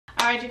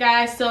Alright you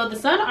guys, so the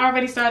sun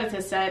already started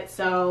to set,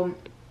 so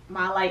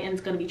my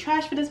lighting's gonna be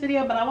trash for this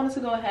video, but I wanted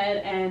to go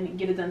ahead and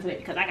get it done today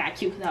because I got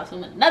cute because I was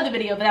filming another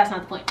video, but that's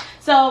not the point.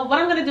 So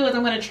what I'm gonna do is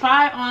I'm gonna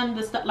try on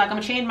the stuff, like I'm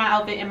gonna change my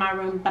outfit in my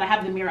room, but I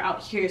have the mirror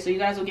out here, so you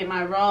guys will get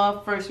my raw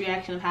first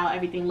reaction of how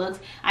everything looks.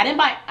 I didn't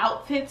buy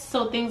outfits,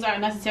 so things aren't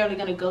necessarily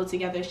gonna go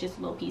together. It's just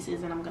little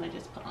pieces, and I'm gonna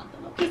just put on the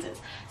little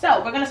pieces.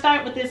 So we're gonna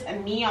start with this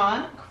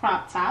neon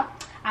crop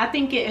top. I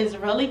think it is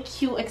really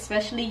cute,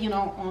 especially, you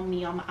know, on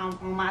me, on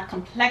my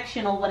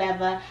complexion or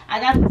whatever. I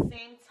got the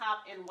same top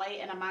in white,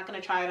 and I'm not gonna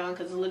try it on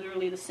because it's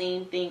literally the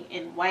same thing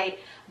in white.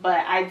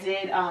 But I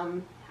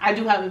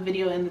do have a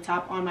video in the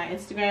top on my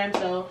Instagram.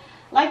 So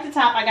like the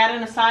top, I got it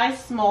in a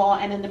size small,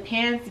 and then the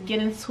pants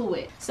get into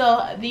it.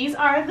 So these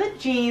are the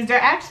jeans. They're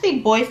actually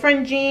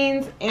boyfriend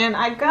jeans, and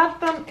I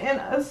got them in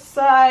a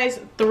size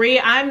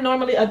 3. I'm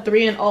normally a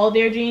 3 in all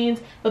their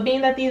jeans, but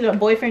being that these are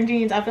boyfriend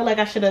jeans, I feel like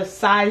I should have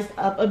sized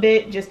up a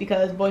bit, just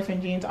because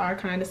boyfriend jeans are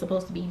kind of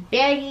supposed to be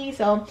baggy.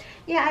 So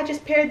yeah, I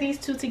just paired these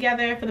two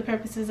together for the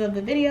purposes of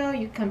the video.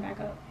 You can come back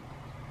up.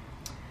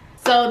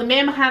 So the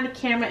man behind the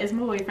camera is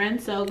my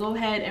boyfriend, so go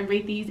ahead and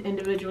rate these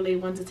individually,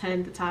 1 to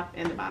 10, the top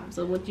and the bottom.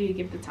 So what do you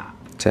give the top?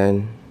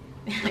 10.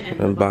 and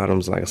the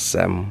bottom's like a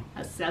 7.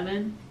 A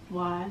 7?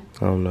 Why? I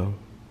don't know.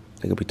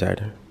 They could be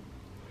tighter.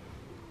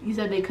 You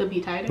said they could be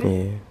tighter?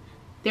 Yeah.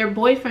 They're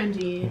boyfriend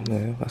jeans.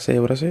 Yeah, I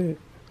said what I said.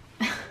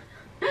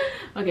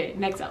 Okay,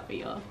 next outfit,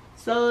 y'all.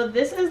 So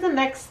this is the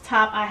next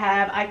top I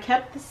have. I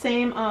kept the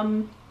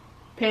same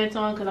pants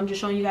on because I'm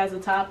just showing you guys the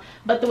top,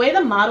 but the way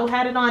the model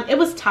had it on, it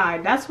was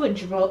tied. That's what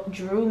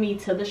drew me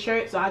to the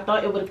shirt, so I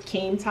thought it would have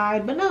came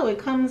tied, but no, it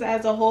comes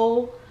as a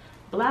whole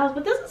blouse.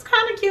 But this is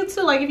kind of cute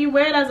too, like if you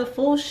wear it as a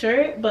full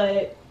shirt.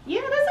 But yeah,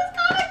 this is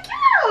kind of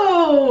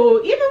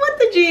cute, even with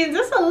the jeans.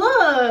 It's a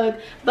look.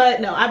 But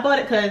no, I bought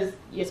it because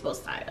you're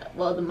supposed to tie it up.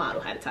 Well, the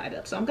model had it tied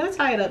up, so I'm gonna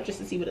tie it up just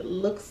to see what it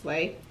looks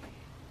like.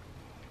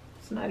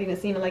 It's not even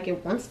seeming like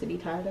it wants to be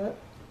tied up.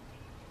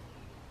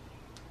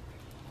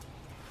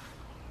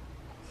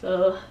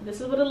 So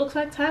this is what it looks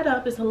like tied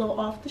up. It's a little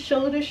off the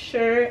shoulder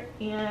shirt.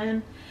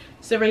 And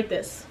so rate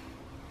this.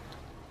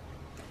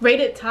 Rate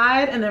it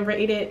tied and then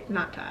rate it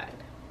not tied.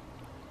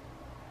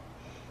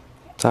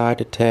 Tied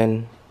a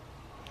 10.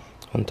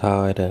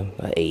 Untied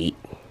a 8.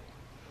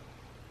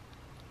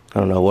 I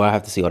don't know. Well, I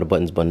have to see all the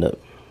buttons buttoned up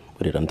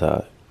with it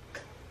untied.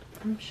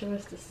 I'm sure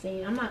it's the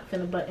same. I'm not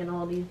finna button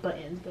all these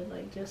buttons, but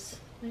like just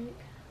like.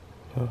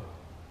 Oh.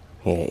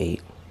 Yeah,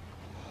 8.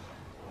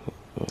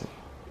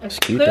 It's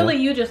cute, clearly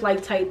though. You just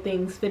like tight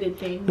things, fitted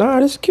things.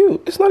 Nah, this is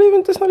cute. It's not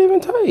even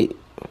tight.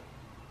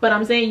 But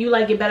I'm saying you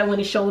like it better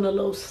when it's showing a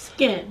little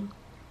skin.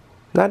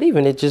 Not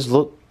even. It just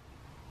don't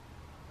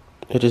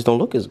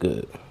look as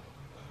good.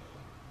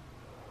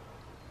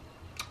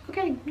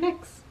 Okay,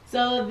 next.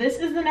 So this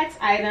is the next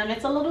item.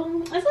 It's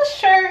a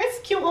shirt. It's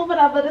cute or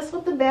whatever. This is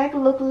what the back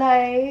look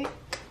like.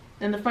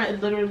 And the front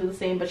is literally the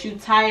same, but you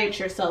tie it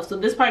yourself. So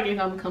this part can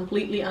come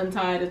completely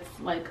untied.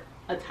 It's like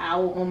a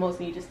towel almost,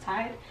 and you just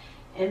tie it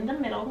in the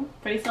middle.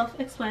 Pretty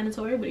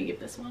self-explanatory. What do you give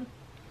this one?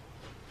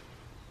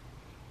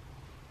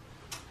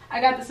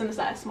 I got this in the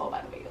size small,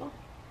 by the way, y'all.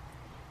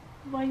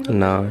 Why you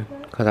looking at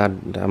it? Because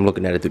I'm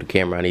looking at it through the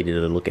camera. I needed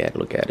to look at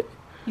it.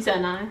 You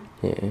said 9?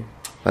 Yeah.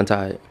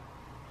 Untied.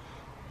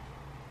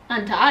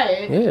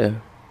 Untied? Yeah.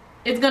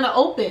 It's gonna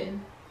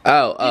open.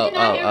 Oh. Did you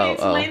not hear me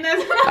explain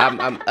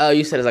this? Oh,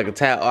 you said it's like a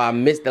towel. Oh, I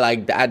missed it.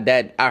 Like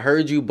that. I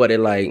heard you, but it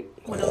like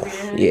went over your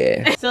head.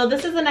 Yeah. So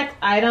this is the next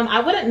item.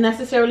 I wouldn't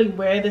necessarily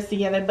wear this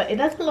together, but it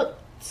doesn't look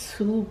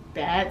too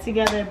bad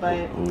together.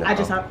 But No. I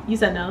just you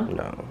said no.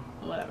 No.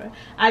 Whatever.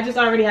 I just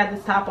already had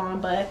this top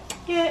on, but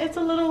yeah, it's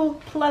a little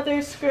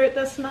pleather skirt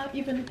that's not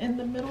even in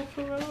the middle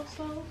for real.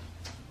 So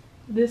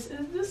this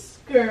is the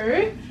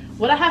skirt.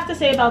 What I have to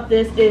say about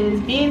this is,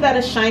 being that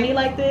it's shiny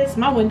like this,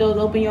 my window's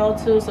open, y'all,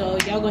 too, so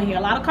y'all gonna hear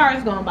a lot of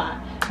cars going by.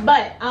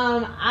 But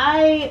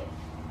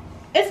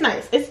it's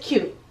nice, it's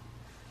cute,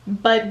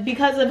 but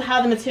because of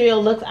how the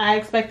material looks, I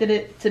expected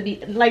it to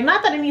be like,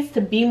 not that it needs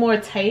to be more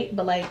tight,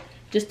 but like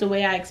just the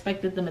way I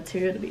expected the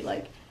material to be.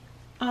 Like,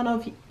 I don't know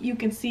if you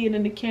can see it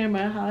in the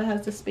camera how it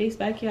has the space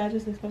back here. I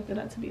just expected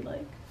that to be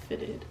like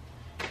fitted.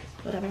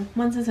 Whatever.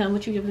 1 to 10,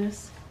 what you give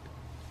this?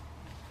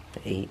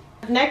 8.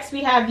 Next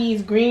we have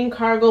these green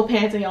cargo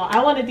pants, and y'all,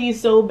 I wanted these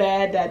so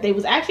bad that they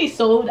was actually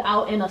sold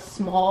out in a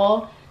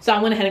small, so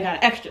I went ahead and got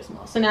an extra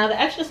small. So now the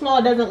extra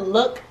small doesn't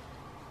look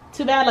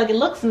too bad. Like, it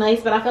looks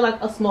nice, but I feel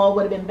like a small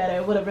would have been better.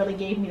 It would have really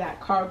gave me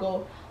that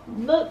cargo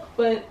look.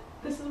 But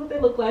this is what they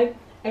look like,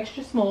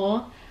 extra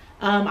small.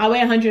 I weigh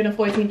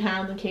 114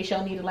 pounds, in case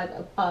y'all needed like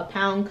a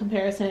pound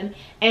comparison.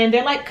 And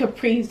they're like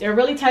capris. They're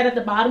really tight at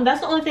the bottom. That's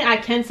the only thing I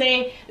can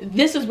say.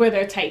 This is where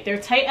they're tight. They're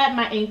tight at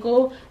my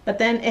ankle, but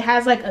then it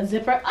has like a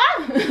zipper.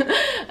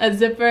 A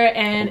zipper,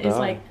 and it's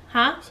like,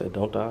 huh? I said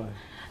don't die.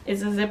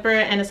 It's a zipper,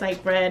 and it's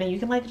like red, and you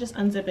can like just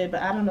unzip it,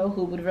 but I don't know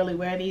who would really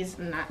wear these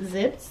not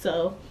zipped.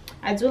 So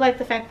I do like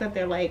the fact that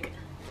they're like,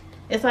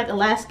 it's like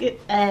elastic.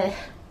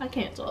 I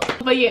can't talk.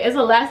 But yeah, it's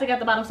elastic at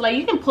the bottom, so like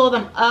you can pull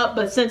them up,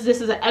 but since this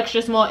is an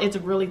extra small, it's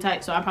really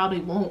tight, so I probably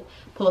won't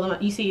pull them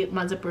up. You see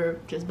my zipper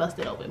just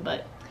busted open,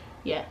 but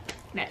yeah.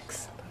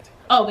 Next.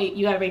 Oh wait,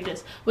 you gotta rate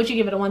this. What you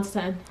give it, a 1 to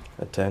 10?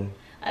 A 10.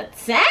 A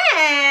 10.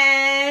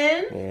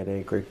 Yeah,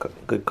 they're great,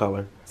 good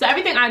color. So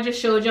everything I just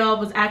showed y'all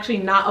was actually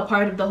not a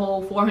part of the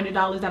whole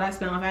 $400 that I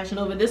spent on Fashion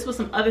Nova. This was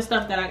some other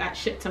stuff that I got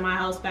shipped to my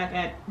house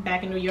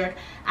back in New York.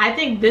 I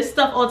think this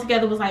stuff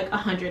altogether was like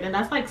 100, and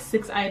that's like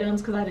 6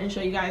 items because I didn't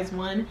show you guys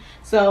one.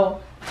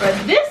 So for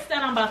this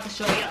that I'm about to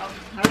show y'all,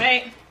 all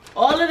right,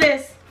 all of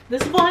this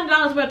is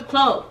 $400 worth of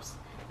clothes,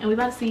 and we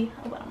about to see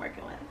what I'm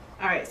working with.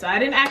 All right, so I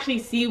didn't actually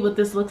see what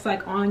this looks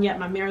like on yet.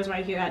 My mirror's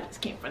right here. I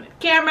just came in front of the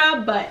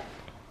camera, but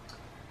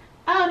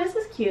oh, this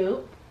is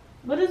cute.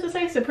 What does it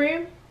say?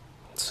 Supreme?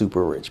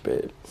 Super rich,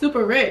 babe.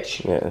 Super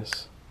rich?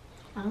 Yes.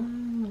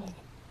 Oh.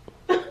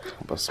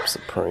 About some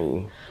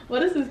Supreme.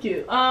 Well, this is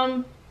cute.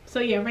 So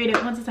yeah, rate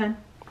it 1 to 10.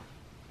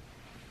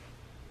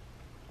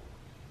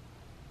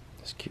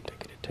 It's cute.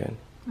 Take it a 10.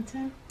 A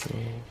 10? Yeah.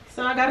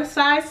 So I got a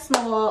size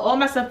small. All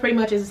my stuff pretty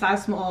much is a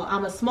size small.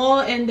 I'm a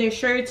small in their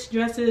shirts,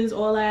 dresses,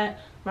 all that,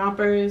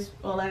 rompers,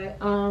 all that.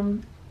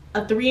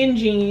 A 3 in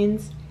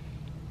jeans,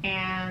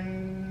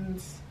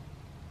 and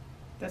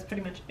that's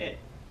pretty much it.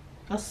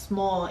 A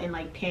small in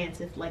like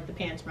pants if like the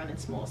pants run in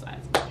small size.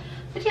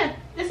 But yeah,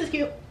 this is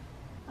cute.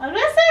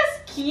 This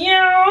is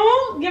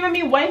cute. Giving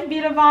me wife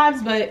beater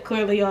vibes, but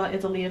clearly y'all,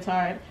 it's a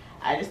leotard.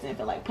 I just didn't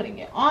feel like putting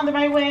it on the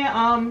right way.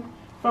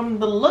 From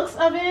the looks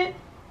of it,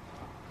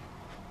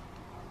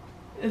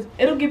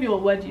 it'll give you a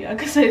wedgie. I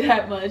could say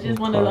that much. It's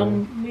one of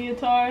them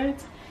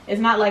leotards. It's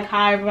not like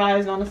high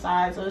rise on the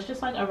side, so it's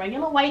just like a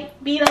regular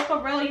white beater for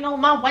real. You know,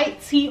 my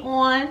white tee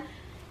on,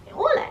 and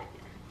all that.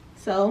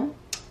 So,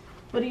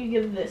 what do you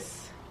give this?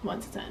 1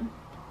 to 10.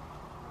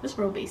 This is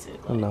real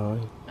basic. Like, a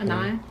 9. A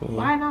 9? Yeah.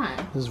 Why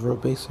 9? This is real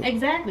basic.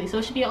 Exactly. So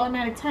it should be an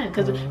automatic 10.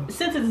 Because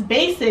since it's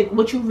basic,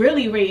 what you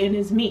really rating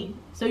is me.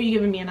 So you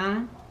giving me a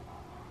 9?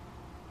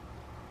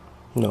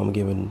 No, I'm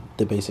giving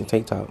the basic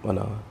tank top a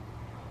 9.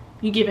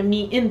 You giving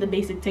me in the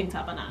basic tank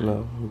top a 9?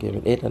 No, I'm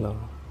giving it a 9.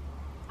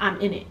 I'm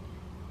in it.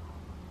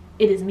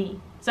 It is me.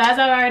 So as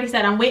I already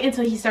said, I'm waiting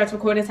until he starts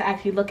recording to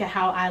actually look at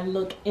how I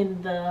look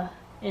in the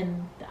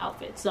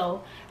outfit.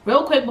 So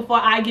real quick before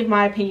I give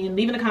my opinion,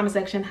 leave in the comment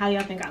section how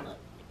y'all think I look.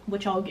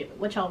 What y'all give it?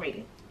 What y'all rate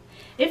it?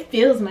 It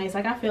feels nice.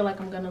 Like I feel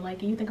like I'm gonna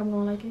like it. You think I'm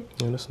gonna like it?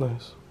 Yeah, that's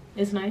nice.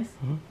 It's nice.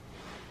 Mm-hmm.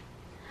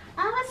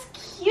 Oh, it's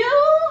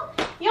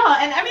cute. Y'all,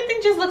 and everything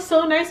just looks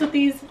so nice with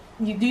these.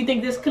 Do you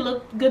think this could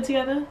look good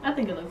together? I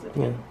think it looks good.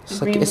 Yeah,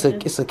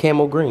 it's a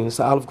camo green. It's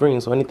an olive green,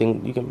 so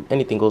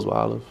anything goes with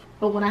olive.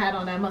 But when I had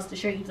on that mustard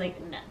shirt, he was like,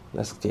 no.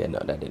 No,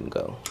 that didn't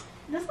go.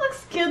 This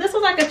looks cute. This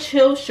was like a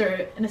chill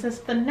shirt, and it says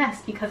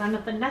finesse because I'm a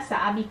finesser.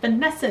 I be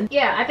finessing.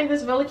 Yeah, I think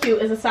this is really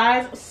cute. It's a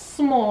size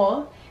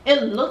small.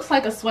 It looks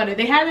like a sweater.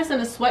 They had this in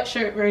a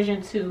sweatshirt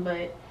version too,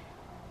 but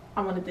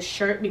I wanted the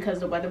shirt because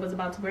the weather was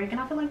about to break,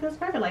 and I feel like this is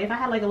perfect. Like if I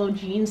had like a little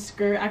jean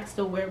skirt, I could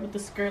still wear it with the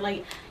skirt.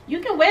 Like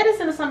you can wear this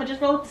in the summer, just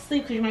roll up the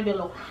sleeve because you might be a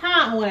little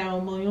hot or whatever,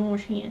 but you know what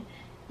I'm saying.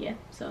 Yeah,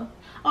 so.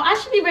 Oh, I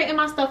should be rating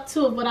my stuff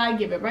too of what I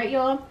give it, right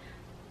y'all?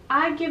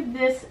 I give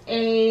this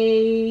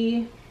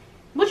a,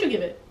 what you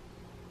give it?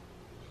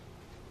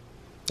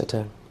 A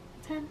 10.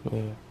 10?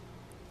 Yeah.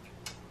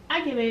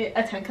 I give it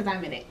a 10 because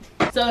I'm in it.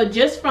 So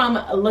just from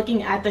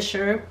looking at the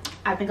shirt,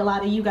 I think a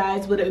lot of you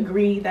guys would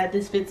agree that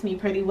this fits me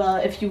pretty well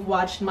if you've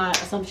watched my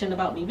assumption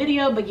about me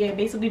video. But yeah,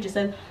 basically just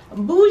said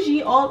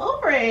bougie all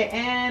over it,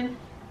 and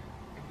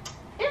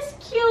it's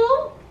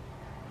cute.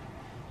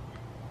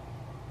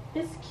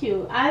 It's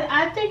cute.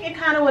 I think it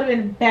kind of would have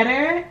been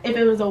better if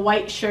it was a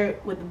white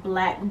shirt with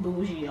black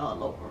bougie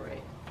all over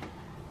it.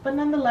 But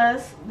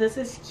nonetheless, this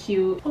is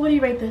cute. What do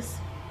you rate this?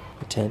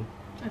 A 10.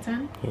 A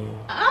 10? Yeah.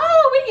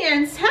 Oh, we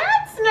getting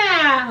 10s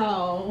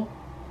now.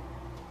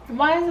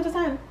 Why is it a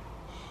 10?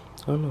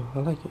 I don't know. I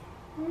like it.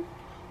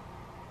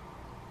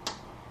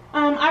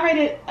 I rate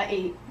it a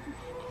 8.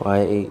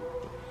 Why 8?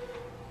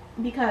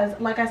 Because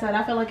like I said,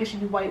 I feel like it should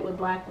be white with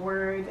black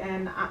words,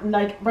 and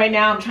like right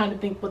now I'm trying to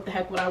think what the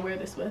heck would I wear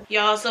this with,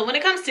 y'all. So when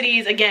it comes to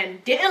these,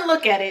 again, didn't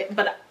look at it,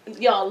 but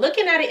y'all,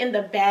 looking at it in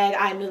the bag,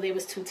 I knew they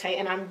was too tight,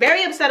 and I'm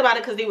very upset about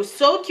it because they were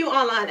so cute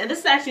online, and this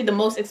is actually the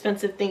most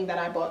expensive thing that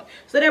I bought.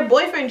 So they're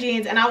boyfriend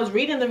jeans, and I was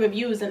reading the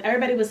reviews and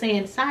everybody was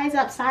saying size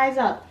up, size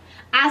up.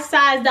 I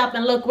sized up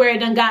and look where it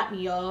done got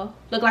me, y'all.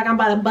 Look like I'm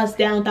about to bust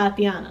down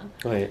Tatiana.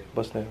 Go ahead,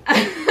 bust down.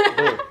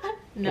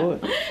 No.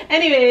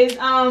 Anyways,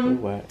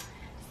 What?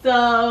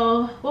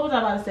 so what was I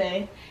about to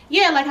say?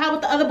 Yeah, like how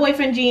with the other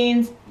boyfriend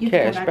jeans, you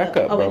can go back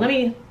up. Oh wait, let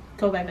me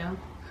go back down.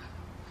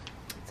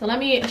 So let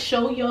me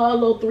show y'all a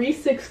little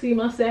 360,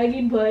 my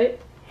saggy butt.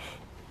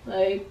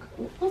 Like,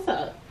 what's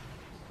up?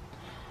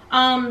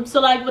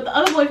 So like with the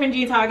other boyfriend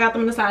jeans, how I got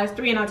them in a size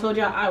 3, and I told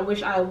y'all I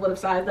wish I would have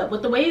sized up.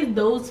 With the way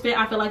those fit,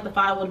 I feel like the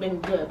 5 would have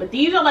been good. But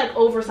these are like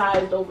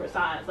oversized.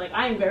 Like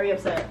I am very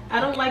upset. I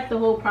don't like the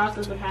whole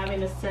process of having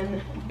to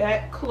send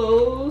back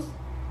clothes.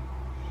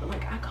 But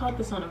like I caught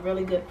this on a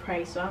really good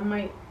price, so I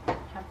might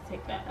have to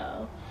take that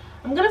out.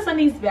 I'm gonna send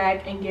these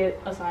back and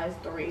get a size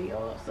 3,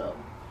 y'all. So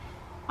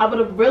I would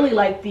have really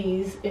liked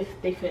these if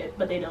they fit,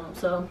 but they don't.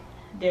 So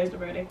there's the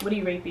verdict. What do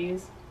you rate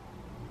these?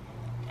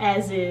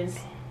 As is.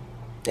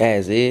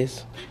 As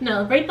is?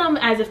 No, rate them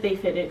as if they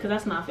fitted, because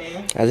that's not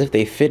fair. As if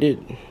they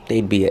fitted,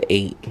 they'd be an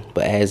 8.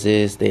 But as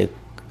is, they're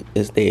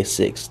a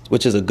 6,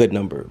 which is a good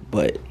number.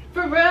 But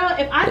for real,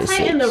 if I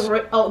tighten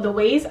the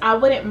waist, I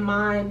wouldn't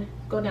mind.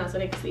 Go down so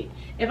they can see.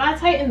 If I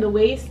tighten the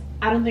waist,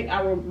 I don't think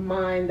I would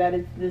mind that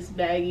it's this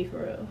baggy for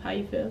real. How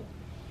you feel?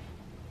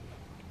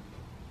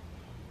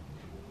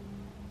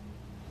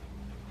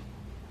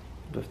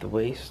 With the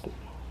waist,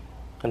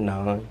 a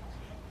 9.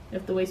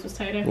 If the waist was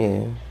tighter?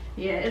 Yeah.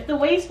 Yeah, if the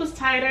waist was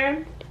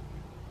tighter.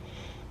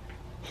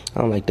 I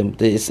don't like them.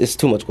 It's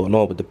too much going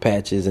on with the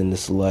patches and the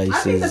slices. I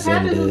think the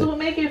patches is what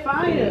make it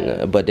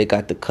fire. But they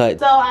got the cut.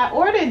 So I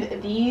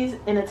ordered these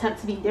in an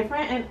attempt to be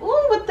different. And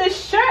ooh, with the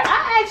shirt,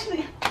 I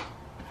actually...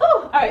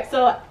 Ooh. Alright,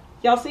 so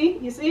y'all see?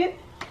 You see it?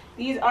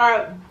 These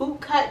are boot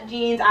cut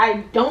jeans.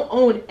 I don't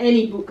own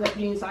any boot cut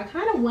jeans, so I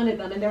kind of wanted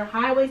them. And they're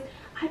high waist.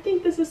 I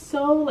think this is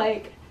so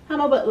like... How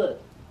my butt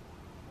look?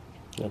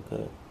 Look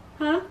good.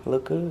 Huh?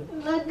 Look good.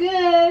 Look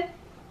good.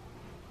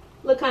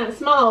 Look kind of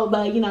small,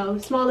 but you know,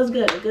 small is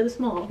good. Good is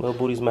small. Little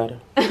booties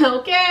matter.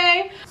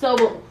 Okay.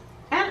 So,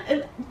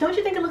 and don't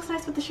you think it looks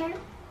nice with the shirt?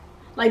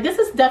 Like, this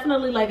is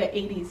definitely like an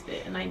 80s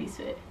fit, a 90s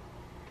fit.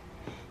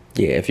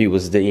 Yeah, if he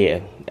was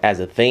as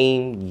a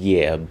theme,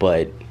 yeah,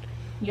 but...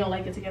 You don't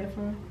like it together for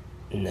me?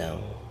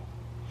 No.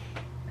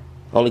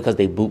 Only because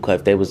they boot cut.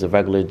 If they was a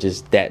regular,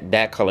 just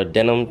that color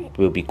denim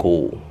would be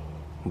cool.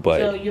 But...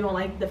 So, you don't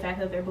like the fact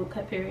that they're boot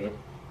cut, period?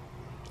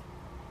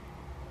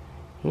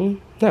 No,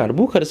 the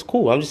boot cut is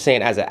cool. I'm just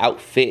saying as an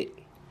outfit,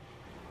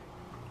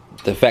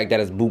 the fact that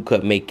it's boot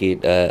cut make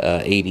it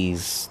a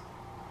 80s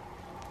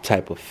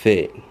type of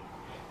fit.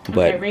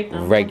 But okay,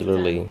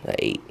 regularly, an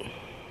 8.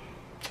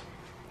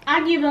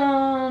 I give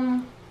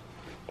them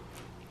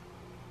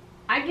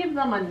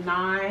a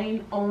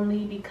 9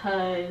 only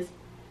because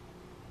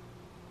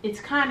it's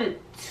kind of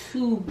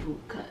too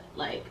boot cut.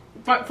 Like,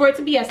 for it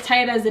to be as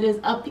tight as it is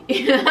up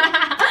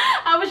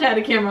I wish I had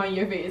a camera on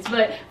your face,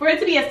 but for it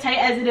to be as tight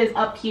as it is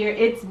up here,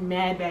 it's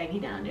mad baggy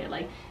down there.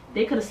 Like,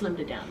 they could have slimmed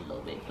it down a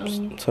little bit.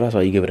 So that's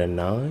why you give it a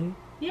 9?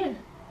 Yeah.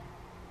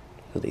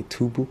 Because they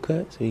too boot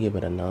cut, so you give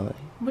it a 9.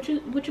 What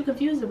you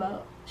confused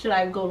about? Should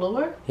I go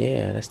lower?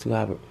 Yeah, that's too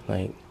high.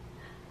 Like,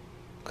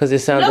 because it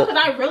sounds. No,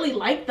 because I really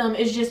like them.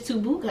 It's just too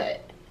boot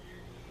cut.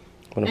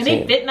 And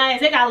they fit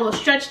nice. They got a little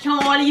stretch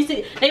tone. You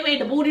see, they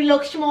made the booty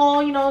look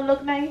small. You know,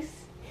 look nice.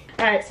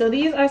 All right, so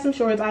these are some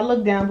shorts. I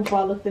looked down before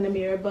I looked in the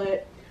mirror,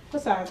 but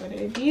what size are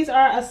they? These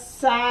are a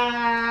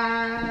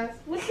size.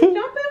 What you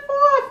jumping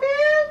for,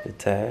 fam? The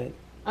tag.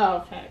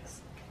 Oh,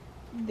 facts.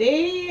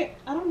 I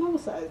don't know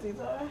what size these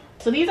are.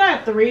 So these are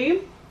a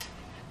 3.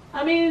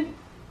 I mean,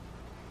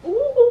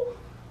 ooh.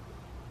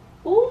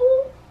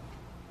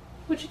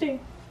 What you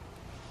think?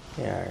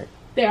 Yeah, alright.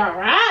 They're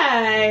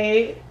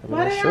alright.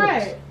 Why they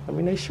alright? I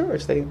mean, they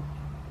shorts. They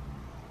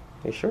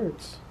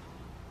shorts.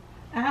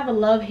 I have a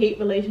love-hate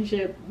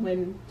relationship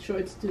when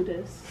shorts do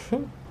this.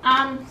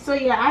 So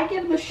yeah, I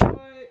give the shorts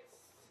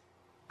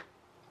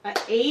an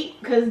 8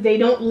 because they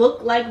don't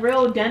look like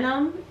real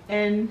denim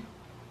and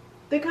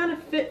they kind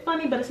of fit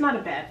funny, but it's not a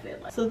bad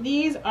fit. So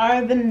these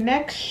are the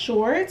next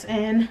shorts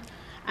and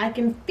I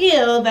can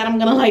feel that I'm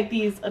gonna like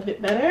these a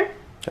bit better.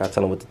 I'll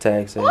tell them what the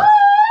tag says. Tell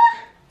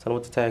them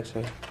what the tag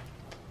says.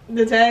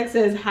 The tag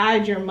says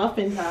hide your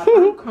muffin top.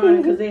 I'm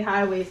crying because they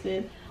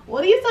high-waisted.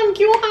 Well, these some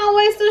cute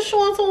high-waisted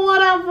shorts or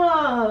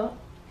whatever.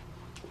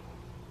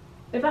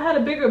 If I had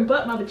a bigger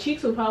butt, my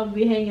cheeks would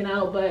probably be hanging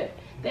out, but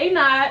they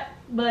not.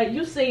 But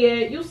you see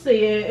it.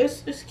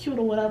 It's cute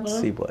or whatever.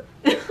 See what?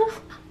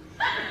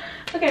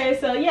 Okay,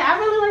 so yeah, I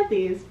really like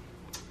these.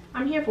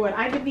 I'm here for it.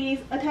 I give these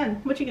a 10.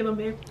 What you give them,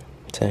 babe?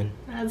 10.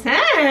 A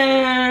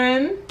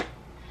 10.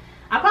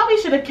 I probably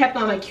should have kept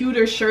on a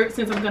cuter shirt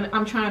since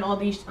I'm trying all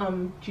these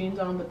jeans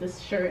on with this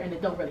shirt and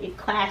it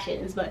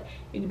clashes, but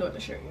ignore the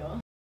shirt, y'all.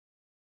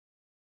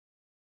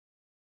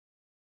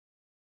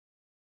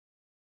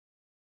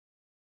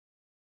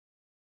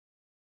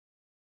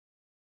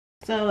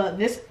 So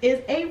this is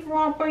a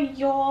romper,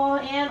 y'all,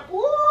 and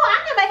ooh,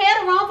 I never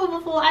had a romper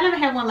before. I never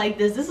had one like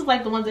this. This is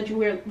like the ones that you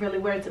really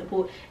wear to the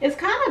pool. It's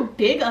kind of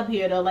big up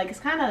here though, like it's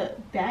kind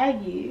of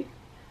baggy.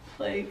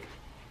 Like,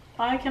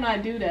 why can I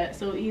do that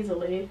so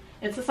easily?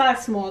 It's a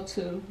size small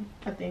too,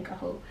 I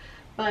hope.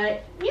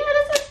 But yeah,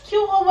 this is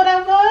cute or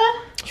whatever.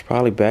 It's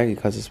probably baggy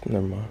because it's,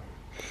 never mind.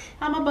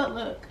 How my butt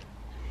look?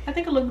 I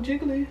think it look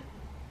jiggly.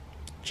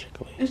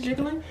 Jiggly. It's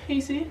jiggling? Can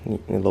you see?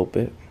 A little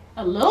bit.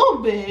 A little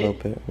bit? A little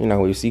bit. You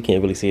know, you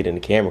can't really see it in the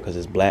camera because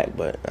it's black,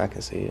 but I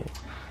can see it.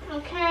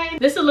 Okay.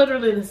 This is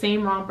literally the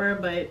same romper,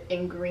 but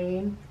in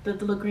green. Does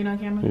it look green on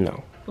camera?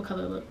 No. What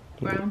color look?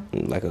 Brown?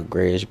 Like a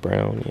grayish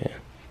brown, yeah.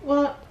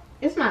 Well,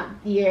 it's not.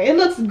 Yeah, it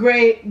looks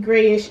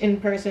grayish in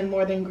person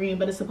more than green,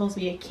 but it's supposed to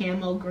be a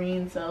camo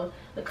green, so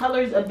the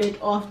color's a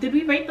bit off. Did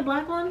we rate the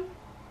black one?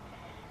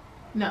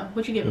 No.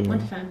 What you give it? 1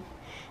 to 10?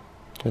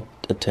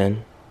 A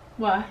 10.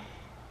 Why?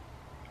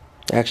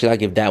 Actually, I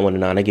give that one a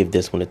 9. I give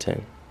this one a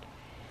 10.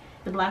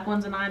 The black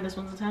one's a 9, this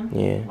one's a 10?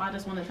 Yeah. Why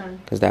this one a 10?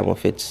 Because that one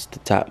fits the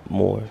top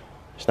more.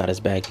 It's not as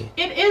baggy.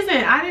 It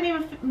isn't. I didn't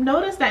even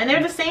notice that. And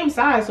they're the same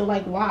size, so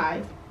like,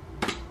 why?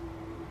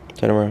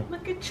 Turn around.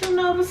 Look at you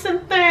noticing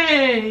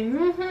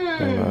things.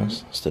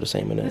 It's still the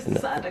same in This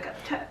side I got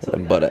the tattoo.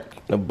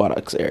 the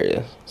buttocks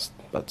area. It's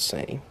about the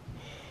same.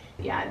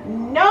 Yeah, I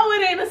know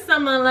it ain't a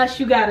summer unless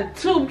you got a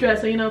tube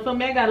dresser. You know, for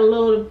me, I got a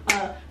little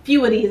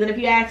few of these. And if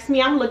you ask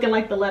me, I'm looking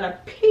like the letter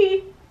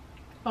P.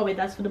 Oh wait,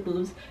 that's for the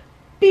boobs.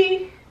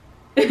 P.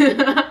 You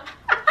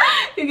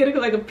get it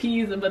like a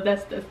P's, but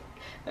that's the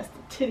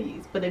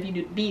titties. But if you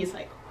do B, it's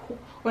like,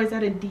 or is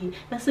that a D?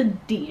 That's a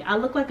D. I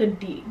look like a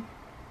D.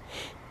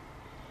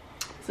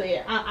 So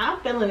yeah, I'm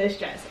feeling this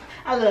dress.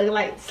 I look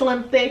like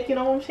slim thick, you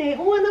know what I'm saying?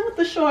 Oh, and then with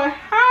the short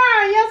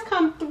hair, yes,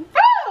 come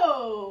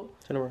through.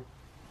 Turn around.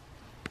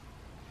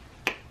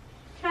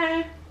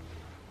 Okay.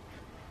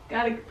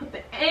 Gotta put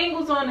the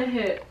angles on the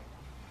hip.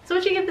 So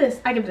what you give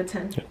this? I give it a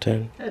 10. A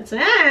 10. A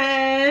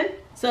 10.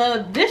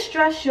 So this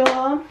dress,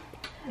 y'all,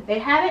 they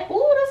had it.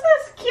 Ooh, this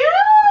is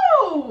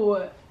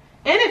cute.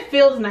 And it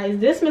feels nice.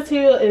 This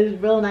material is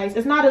real nice.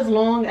 It's not as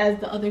long as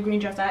the other green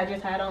dress I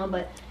just had on,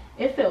 but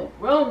it felt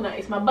real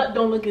nice. My butt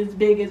don't look as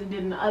big as it did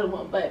in the other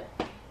one, but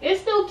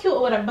it's still cute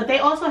or whatever. But they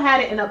also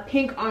had it in a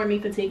pink army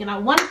fatigue, and I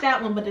wanted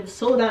that one, but it was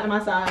sold out in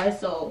my size.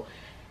 So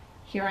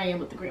here I am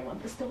with the green one.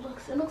 But still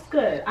it looks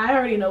good. I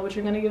already know what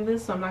you're gonna give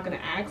this, so I'm not gonna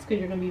ask because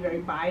you're gonna be very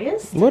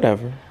biased.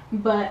 Whatever.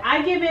 But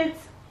I give it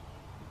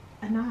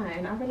a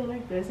 9. I really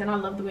like this, and I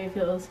love the way it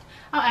feels.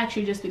 I'll ask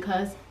you just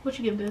because. What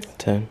you give this?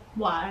 10.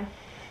 Why?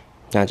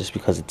 Not just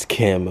because it's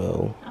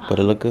camo, but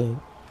it look good.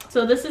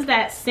 So this is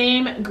that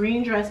same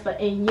green dress but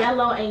in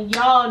yellow, and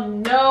y'all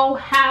know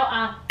how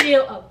I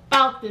feel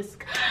about this.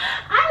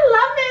 I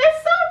love it.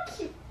 It's so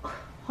cute.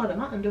 Hold on,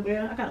 my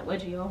underwear. I got a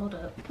wedgie, y'all. Hold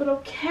up. But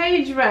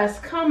okay, dress,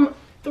 come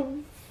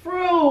through.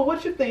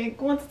 What you think?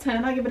 1 to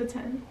 10. I give it a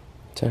 10.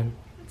 10.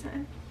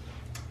 10.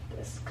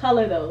 This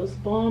color though is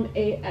bomb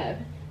AF.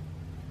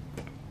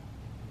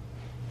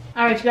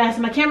 Alright, you guys,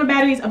 so my camera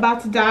battery is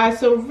about to die,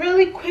 so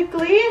really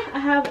quickly I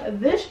have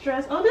this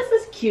dress. Oh, this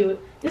is cute.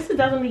 This is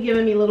definitely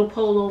giving me little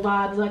polo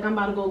vibes, like I'm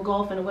about to go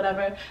golfing or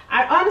whatever.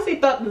 I honestly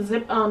thought the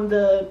zip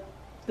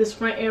this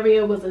front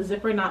area was a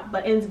zipper, not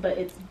buttons, but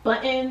it's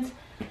buttons.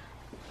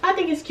 I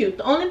think it's cute.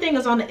 The only thing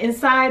is on the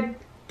inside,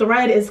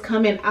 thread is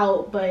coming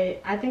out,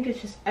 but I think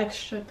it's just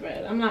extra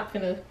thread. I'm not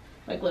gonna,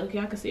 like, look,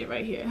 y'all can see it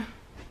right here.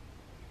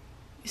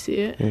 You see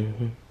it?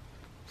 Mm-hmm.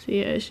 So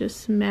yeah, it's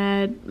just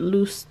mad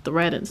loose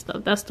thread and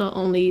stuff. That's the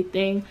only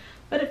thing.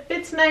 But it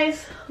fits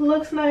nice,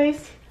 looks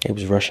nice. It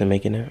was Russian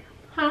making that.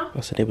 Huh?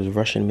 I said it was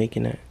Russian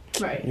making that.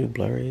 Right. You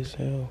blurry as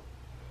hell.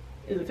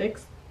 Is it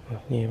fixed?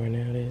 Yeah, right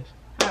now it is.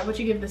 Alright, what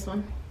you give this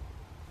one?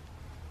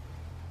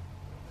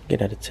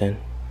 Get out of 10.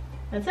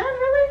 A 10,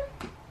 really?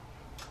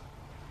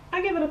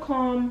 I give it a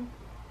calm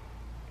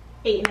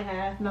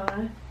 8.5,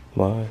 9.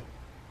 Why?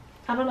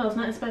 I don't know, it's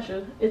nothing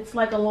special. It's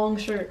like a long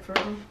shirt for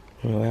real.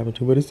 I don't know what happened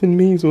to it, but it's in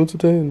me, so it's a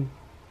 10.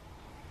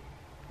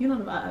 You know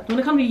the vibe. When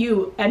it comes to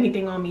you,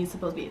 anything on me is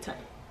supposed to be a 10.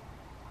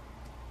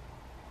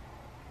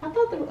 I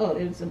thought oh,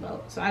 it was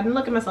about. So I didn't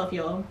look at myself,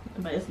 y'all,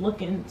 but it's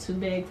looking too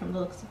big from the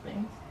looks of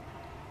things.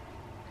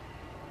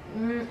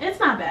 It's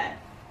not bad.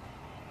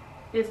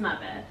 It's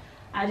not bad.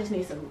 I just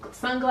need some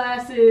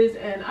sunglasses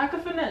and I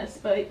could finesse.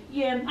 But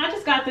yeah, I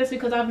just got this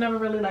because I've never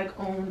really like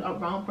owned a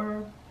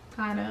romper.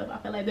 Kind of. I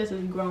feel like this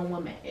is grown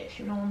woman-ish.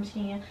 You know what I'm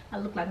saying? I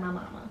look like my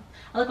mama.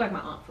 I look like my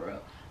aunt for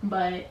real.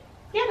 But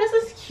yeah, this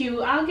is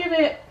cute. I'll give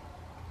it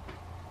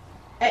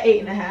an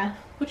 8.5.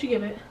 What you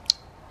give it?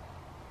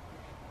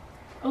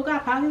 Oh,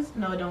 got pockets?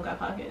 No, it don't got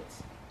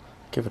pockets.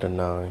 Give it a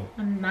 9.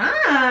 A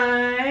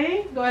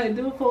 9? Go ahead,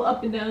 do a full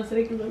up and down so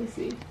they can really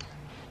see.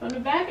 From the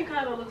back, it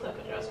kind of looks like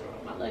a dress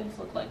robe. My legs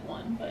look like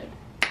one, but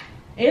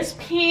it's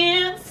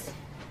pants.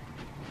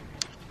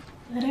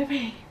 Let it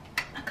rain.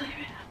 I'll clear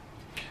it up.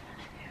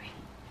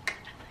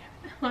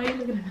 Why are you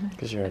looking at me?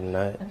 Because you're a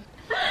nut.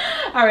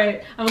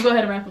 Alright, I'm gonna go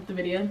ahead and wrap up the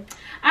video.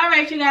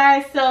 Alright, you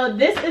guys, so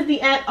this is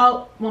the end.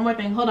 Oh, one more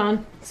thing, hold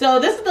on. So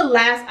this is the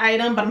last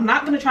item, but I'm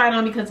not gonna try it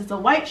on because it's a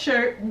white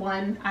shirt.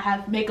 One, I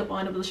have makeup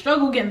on. It was a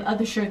struggle getting the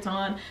other shirts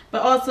on,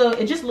 but also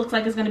it just looks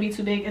like it's gonna be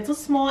too big. It's a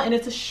small and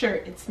it's a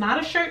shirt. It's not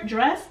a shirt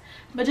dress,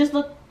 but just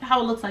look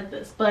how it looks like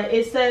this. But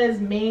it says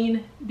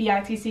Maine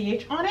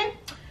BITCH on it.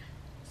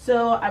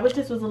 So I wish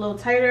this was a little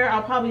tighter.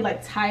 I'll probably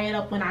like tie it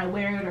up when I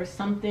wear it or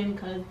something,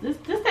 because this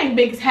thing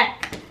big as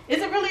heck.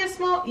 Is it really a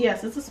small?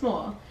 Yes, it's a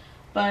small.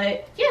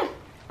 But yeah,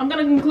 I'm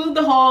gonna conclude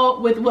the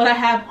haul with what I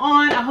have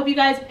on. I hope you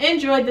guys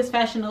enjoyed this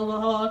Fashion Nova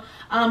haul.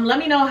 Let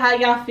me know how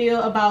y'all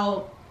feel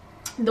about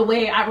the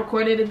way I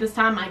recorded it this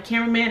time. My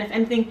cameraman, if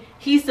anything,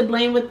 he's to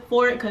blame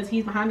for it because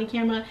he's behind the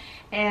camera.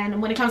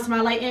 And when it comes to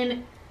my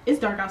lighting, it's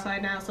dark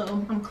outside now, so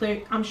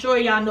I'm sure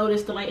y'all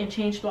noticed the lighting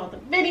changed throughout the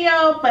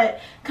video.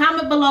 But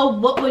comment below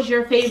what was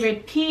your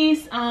favorite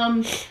piece.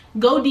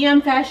 Go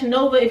DM Fashion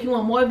Nova if you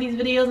want more of these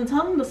videos, and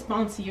tell them to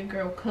sponsor your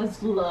girl,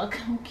 cause look,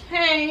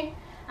 okay,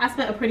 I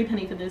spent a pretty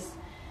penny for this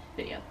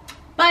video.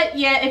 But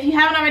yeah, if you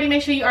haven't already,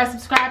 make sure you are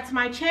subscribed to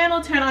my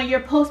channel. Turn on your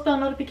post bell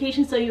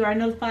notifications so you are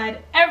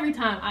notified every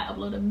time I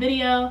upload a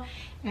video.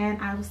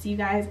 and I will see you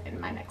guys in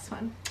my next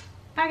one.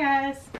 Bye guys.